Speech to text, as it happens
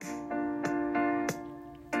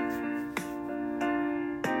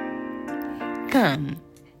Come,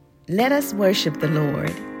 let us worship the Lord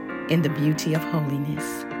in the beauty of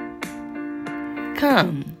holiness.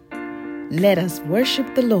 Come, let us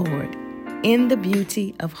worship the Lord in the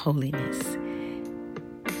beauty of holiness.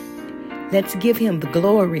 Let's give him the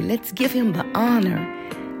glory. Let's give him the honor.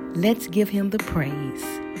 Let's give him the praise.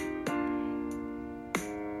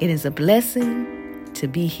 It is a blessing to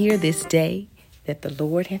be here this day that the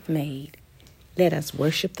Lord hath made. Let us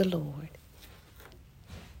worship the Lord.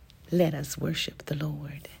 Let us worship the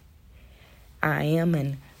Lord. I am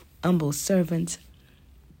an humble servant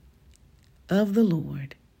of the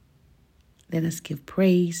Lord. Let us give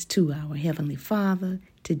praise to our Heavenly Father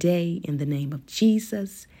today in the name of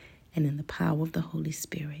Jesus and in the power of the Holy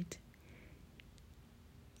Spirit.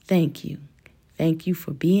 Thank you. Thank you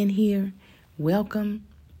for being here. Welcome.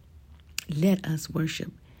 Let us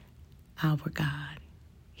worship our God.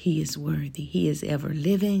 He is worthy. He is ever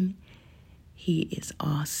living. He is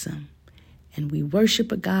awesome. And we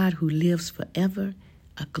worship a God who lives forever,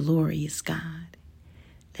 a glorious God.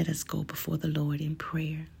 Let us go before the Lord in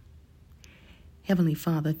prayer. Heavenly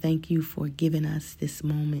Father, thank you for giving us this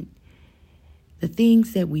moment. The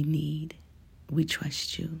things that we need, we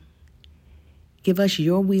trust you. Give us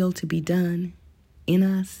your will to be done in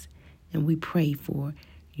us, and we pray for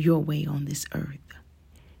your way on this earth.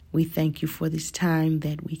 We thank you for this time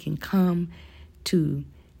that we can come to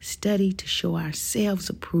study to show ourselves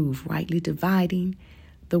approved, rightly dividing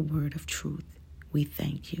the word of truth. We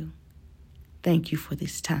thank you. Thank you for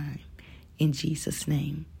this time. In Jesus'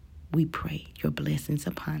 name, we pray your blessings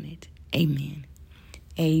upon it. Amen.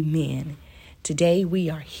 Amen. Today we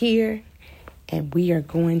are here and we are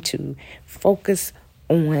going to focus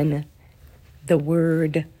on the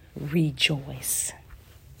word rejoice.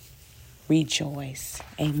 Rejoice.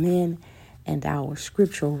 Amen. And our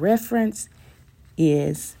scriptural reference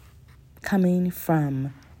is coming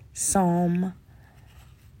from Psalm,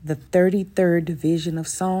 the 33rd division of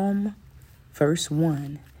Psalm, verse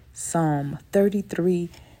 1. Psalm 33,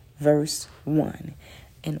 verse 1.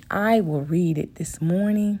 And I will read it this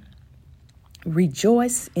morning.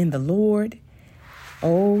 Rejoice in the Lord,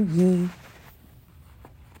 O ye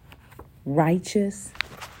righteous,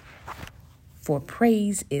 for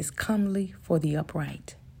praise is comely for the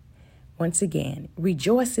upright. Once again,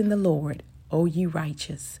 rejoice in the Lord, O ye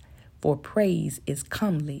righteous, for praise is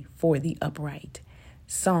comely for the upright.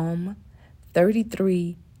 Psalm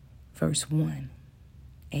 33, verse 1.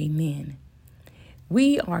 Amen.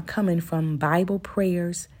 We are coming from Bible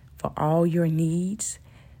prayers for all your needs.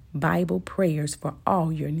 Bible prayers for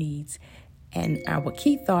all your needs. And our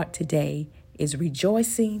key thought today is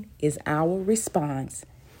rejoicing is our response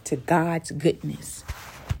to God's goodness.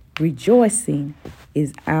 Rejoicing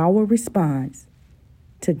is our response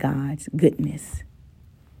to God's goodness.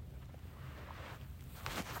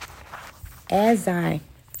 As I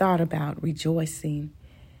thought about rejoicing,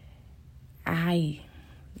 I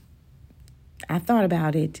thought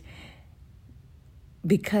about it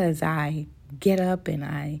because I get up and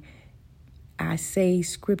I say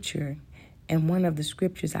scripture, and one of the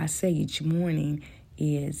scriptures I say each morning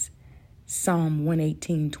is Psalm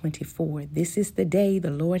 118:24. This is the day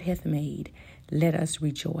the Lord hath made. Let us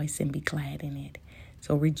rejoice and be glad in it.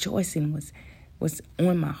 So rejoicing was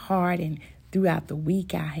on my heart, and throughout the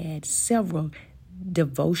week I had several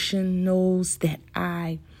devotionals that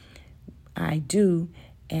I do,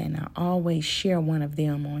 and I always share one of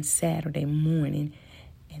them on Saturday morning.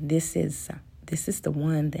 And this is the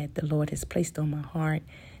one that the Lord has placed on my heart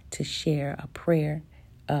to share, a prayer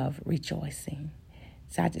of rejoicing.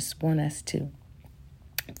 So I just want us to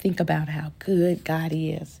think about how good God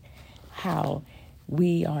is, how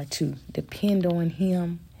we are to depend on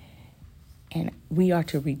him, and we are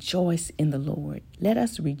to rejoice in the Lord. Let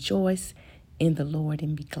us rejoice in the Lord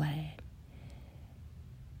and be glad.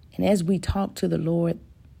 And as we talk to the Lord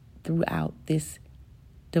throughout this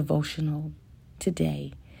devotional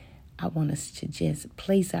today, I want us to just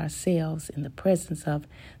place ourselves in the presence of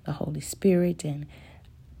the Holy Spirit and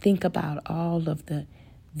think about all of the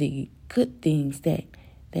good things that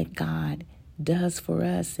God does for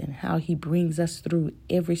us and how he brings us through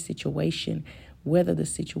every situation, whether the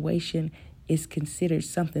situation is considered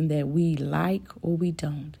something that we like or we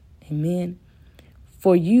don't. Amen.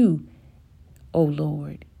 For you, O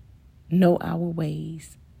Lord, know our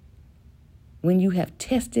ways. When you have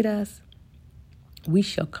tested us, we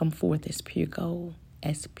shall come forth as pure gold,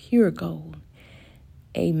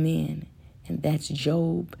 Amen. And that's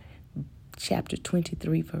Job chapter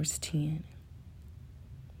 23, verse 10.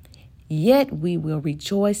 Yet we will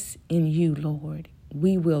rejoice in you, Lord.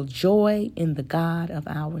 We will joy in the God of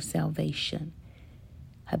our salvation.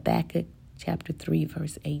 Habakkuk chapter 3,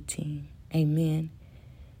 verse 18. Amen.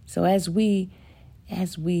 So as we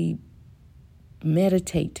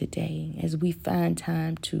meditate today, as we find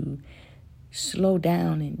time to slow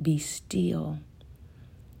down and be still,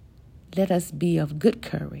 let us be of good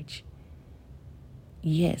courage.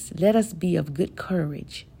 Yes, let us be of good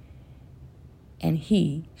courage, and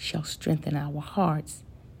he shall strengthen our hearts,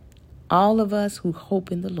 all of us who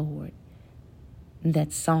hope in the Lord.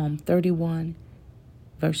 That's Psalm 31,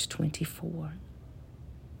 verse 24.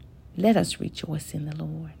 Let us rejoice in the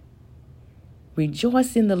Lord.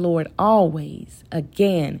 Rejoice in the Lord always.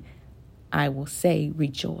 Again, I will say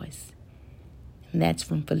rejoice. And that's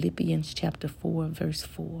from Philippians chapter 4, verse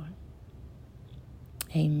 4.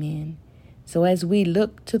 Amen. So as we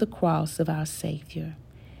look to the cross of our Savior,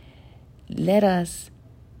 let us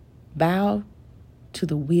bow to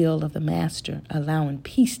the will of the Master, allowing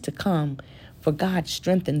peace to come, for God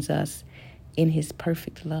strengthens us in his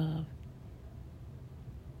perfect love.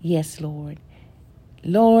 Yes, Lord.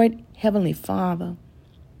 Lord, Heavenly Father,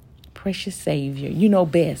 precious Savior, you know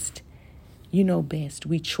best. You know best.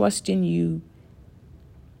 We trust in you.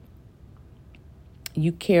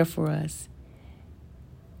 You care for us.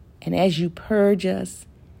 And as you purge us,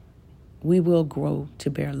 we will grow to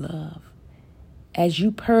bear love. As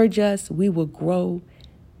you purge us, we will grow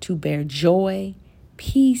to bear joy,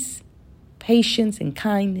 peace, patience, and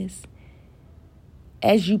kindness.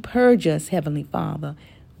 As you purge us, Heavenly Father,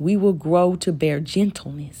 we will grow to bear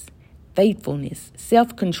gentleness, faithfulness,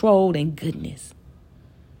 self-control, and goodness.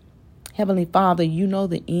 Heavenly Father, you know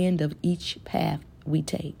the end of each path we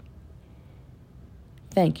take.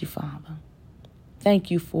 Thank you, Father.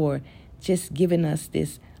 Thank you for just giving us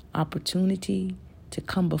this opportunity to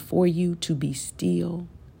come before you, to be still,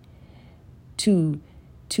 to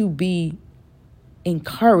be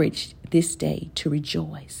encouraged this day, to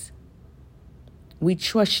rejoice. We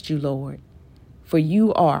trust you, Lord, for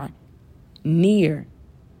you are near.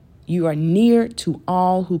 You are near to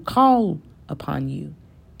all who call upon you,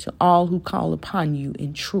 to all who call upon you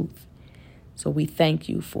in truth. So we thank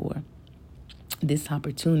you for this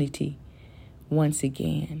opportunity once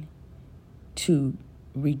again to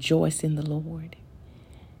rejoice in the Lord.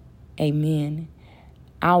 Amen.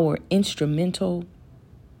 Our instrumental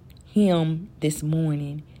hymn this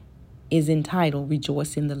morning is entitled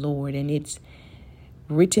Rejoice in the Lord, and it's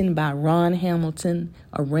written by Ron Hamilton,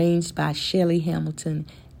 arranged by Shelley Hamilton,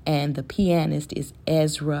 and the pianist is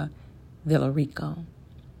Ezra Villarico.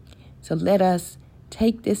 So let us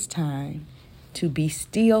take this time to be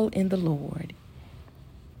still in the Lord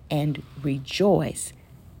and rejoice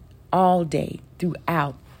all day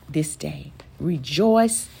throughout this day.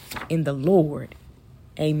 Rejoice in the Lord.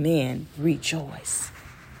 Amen. Rejoice.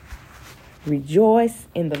 Rejoice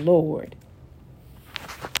in the Lord.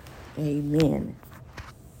 Amen.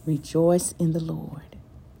 Rejoice in the Lord.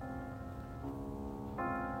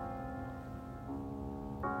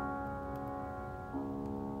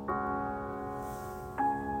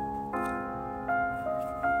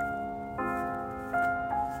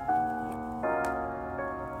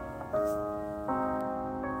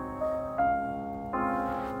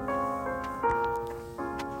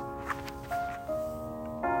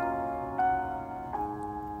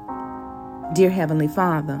 Dear Heavenly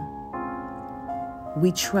Father,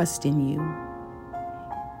 we trust in you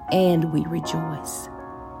and we rejoice.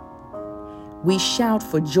 We shout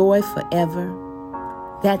for joy forever.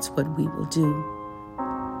 That's what we will do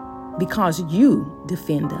because you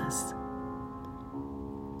defend us.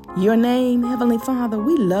 Your name, Heavenly Father,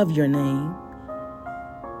 we love your name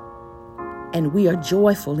and we are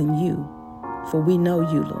joyful in you, for we know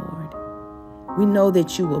you, Lord. We know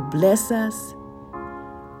that you will bless us,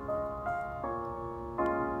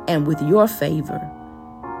 and with your favor,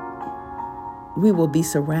 we will be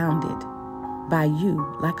surrounded by you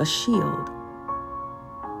like a shield.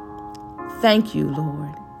 Thank you,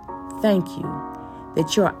 Lord. Thank you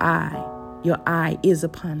that your eye is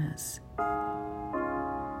upon us.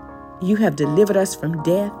 You have delivered us from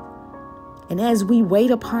death, and as we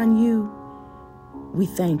wait upon you, we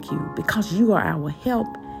thank you because you are our help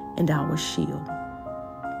and our shield.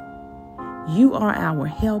 You are our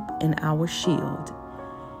help and our shield.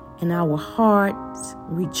 And our hearts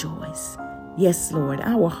rejoice. Yes, Lord,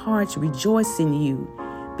 our hearts rejoice in you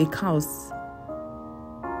because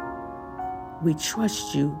we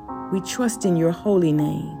trust you. We trust in your holy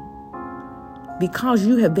name. Because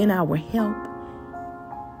you have been our help,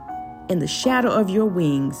 in the shadow of your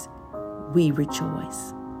wings, we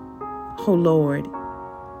rejoice. Oh, Lord,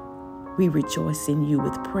 we rejoice in you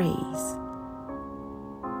with praise.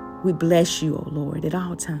 We bless you, O Lord, at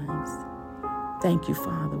all times. Thank you,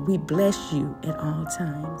 Father. We bless you at all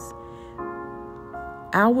times.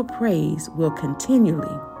 Our praise will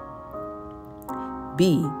continually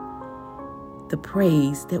be the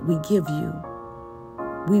praise that we give you.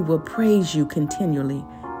 We will praise you continually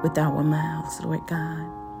with our mouths, Lord God.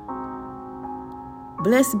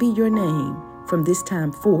 Blessed be your name from this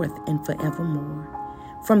time forth and forevermore.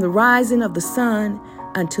 From the rising of the sun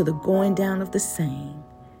until the going down of the same,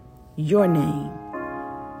 your name,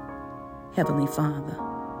 Heavenly Father,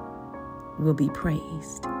 will be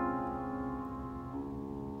praised.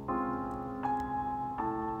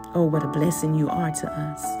 Oh, what a blessing you are to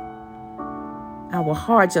us. Our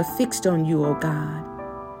hearts are fixed on you, oh God.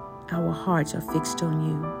 Our hearts are fixed on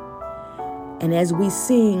you. And as we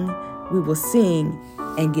sing, we will sing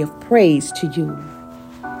and give praise to you.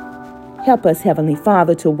 Help us, Heavenly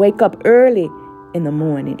Father, to wake up early in the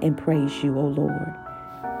morning and praise you, O Lord.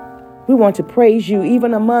 We want to praise you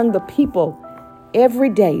even among the people every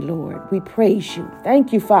day, Lord. We praise you.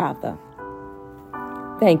 Thank you, Father.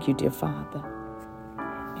 Thank you, dear Father.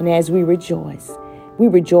 And as we rejoice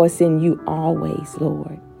in you always,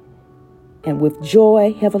 Lord. And with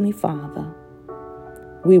joy, Heavenly Father,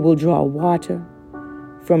 we will draw water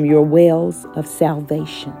from your wells of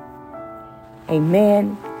salvation.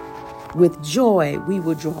 Amen. With joy, we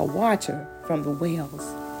will draw water from the wells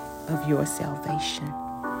of your salvation.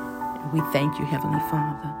 And we thank you, Heavenly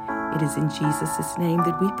Father. It is in Jesus' name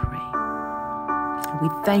that we pray. And we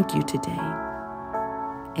thank you today.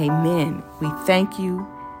 Amen. We thank you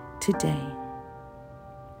today.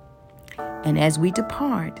 And as we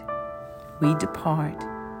depart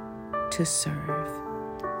to serve.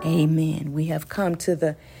 Amen. We have come to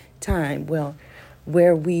the time,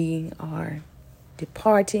 where we are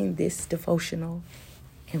departing this devotional,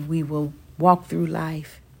 and we will walk through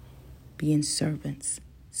life being servants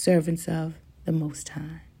of the Most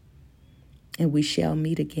High. And we shall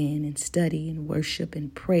meet again in study and worship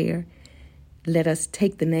and prayer. Let us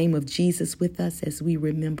take the name of Jesus with us as we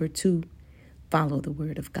remember to follow the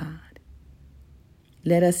word of God.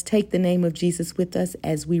 Let us take the name of Jesus with us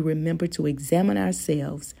as we remember to examine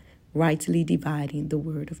ourselves, rightly dividing the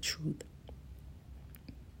word of truth.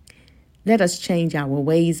 Let us change our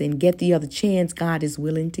ways and get the other chance God is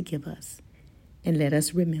willing to give us. And let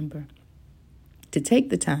us remember to take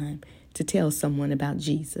the time to tell someone about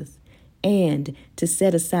Jesus and to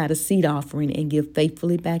set aside a seed offering and give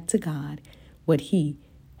faithfully back to God what he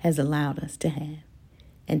has allowed us to have.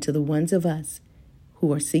 And to the ones of us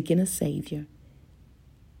who are seeking a Savior,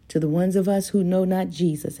 to the ones of us who know not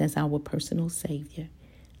Jesus as our personal Savior,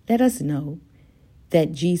 let us know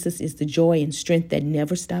that Jesus is the joy and strength that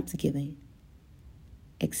never stops giving.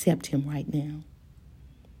 Accept him right now.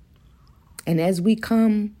 And as we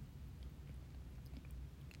come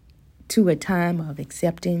to a time of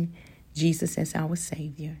accepting Jesus as our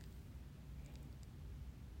Savior,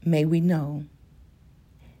 may we know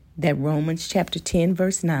that Romans chapter 10,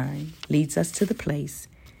 verse 9 leads us to the place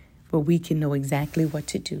where we can know exactly what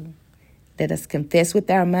to do. Let us confess with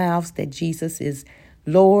our mouths that Jesus is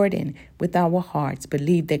Lord, and with our hearts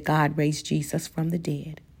believe that God raised Jesus from the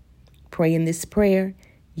dead. Pray in this prayer.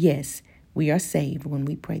 Yes, we are saved when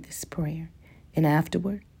we pray this prayer. And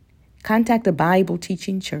afterward, contact a Bible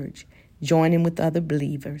teaching church. Join in with other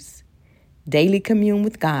believers. Daily commune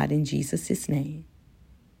with God in Jesus' name.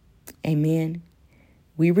 Amen.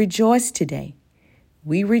 We rejoice today.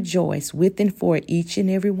 We rejoice with and for each and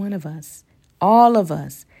every one of us, all of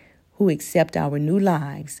us who accept our new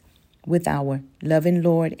lives with our loving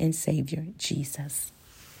Lord and Savior, Jesus.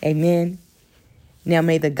 Amen. Now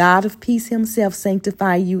may the God of peace himself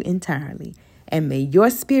sanctify you entirely, and may your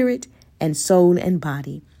spirit and soul and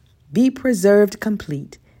body be preserved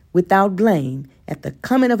complete, without blame, at the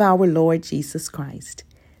coming of our Lord Jesus Christ.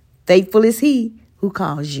 Faithful is he who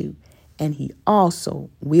calls you, and he also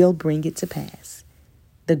will bring it to pass.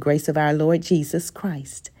 The grace of our Lord Jesus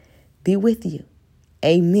Christ be with you.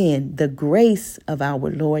 Amen. The grace of our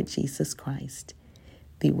Lord Jesus Christ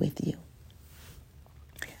be with you.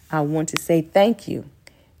 I want to say thank you.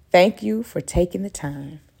 Thank you for taking the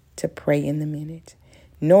time to pray in the minute,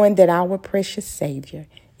 knowing that our precious Savior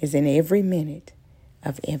is in every minute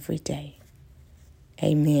of every day.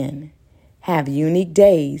 Amen. Have unique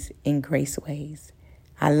days in grace ways.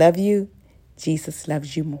 I love you. Jesus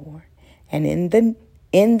loves you more. And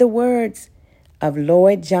in the words of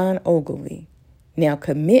Lloyd John Ogilvie, now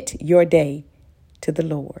commit your day to the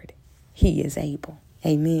Lord. He is able.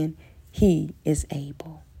 Amen. He is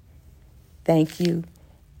able. Thank you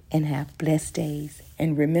and have blessed days.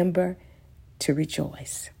 And remember to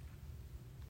rejoice.